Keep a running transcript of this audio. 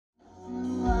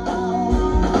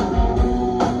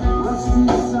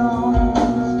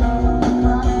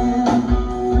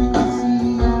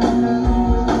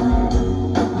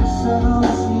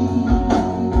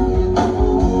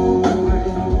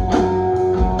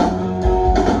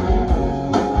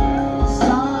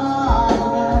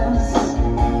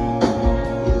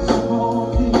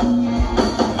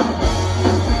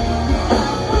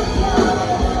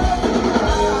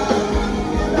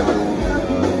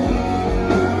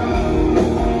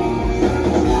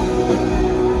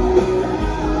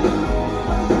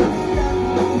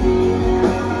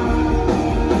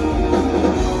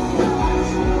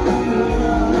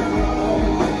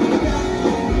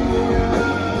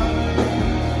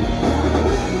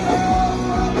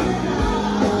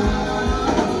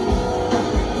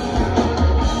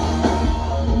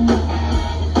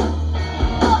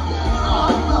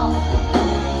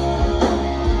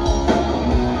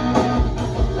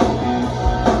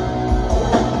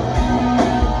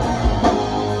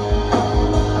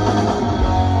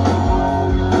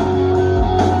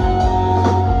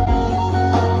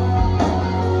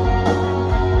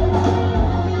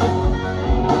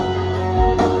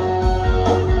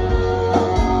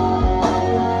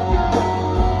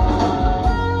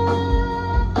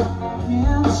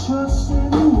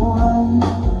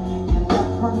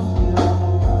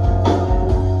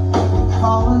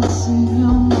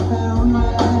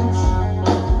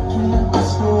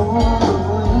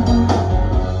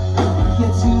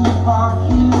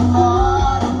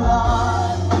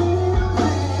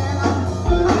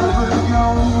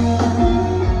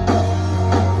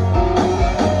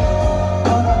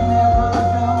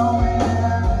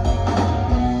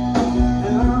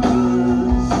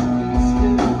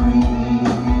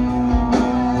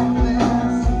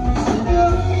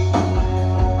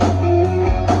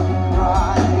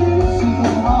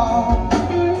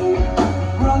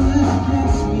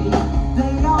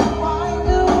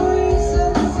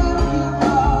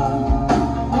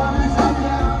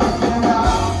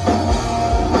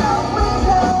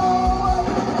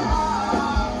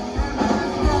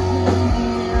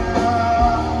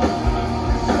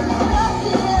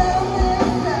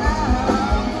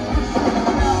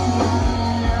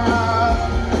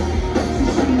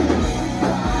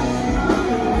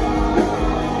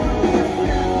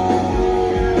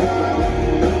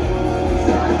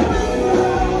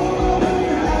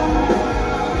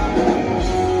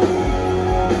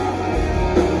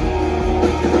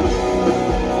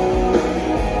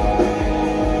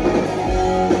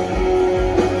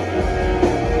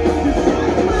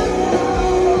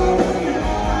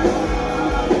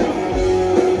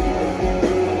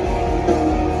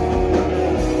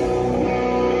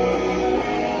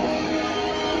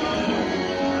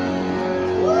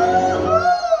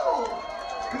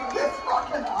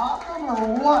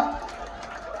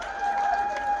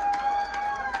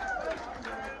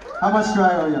How much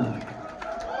dry are you?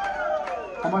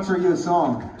 How much are you a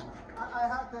song? I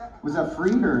have to... Was that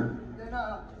free or?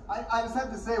 No, I just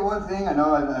have to say one thing. I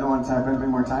know I don't want to take anything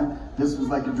more time. This was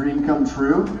like a dream come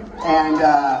true. And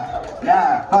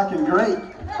yeah, fucking great.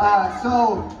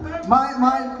 So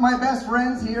my best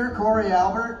friends here, Corey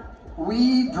Albert,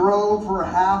 we drove for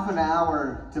half an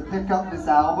hour to pick up this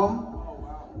album.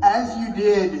 As you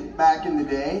did back in the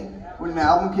day, when an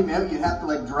album came out, you'd have to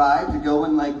like drive to go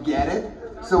and like get it.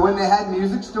 So when they had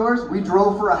music stores, we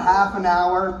drove for a half an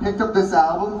hour, picked up this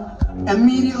album,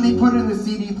 immediately put it in the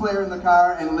CD player in the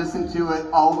car and listened to it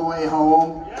all the way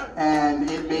home. And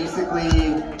it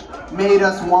basically made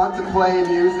us want to play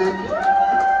music.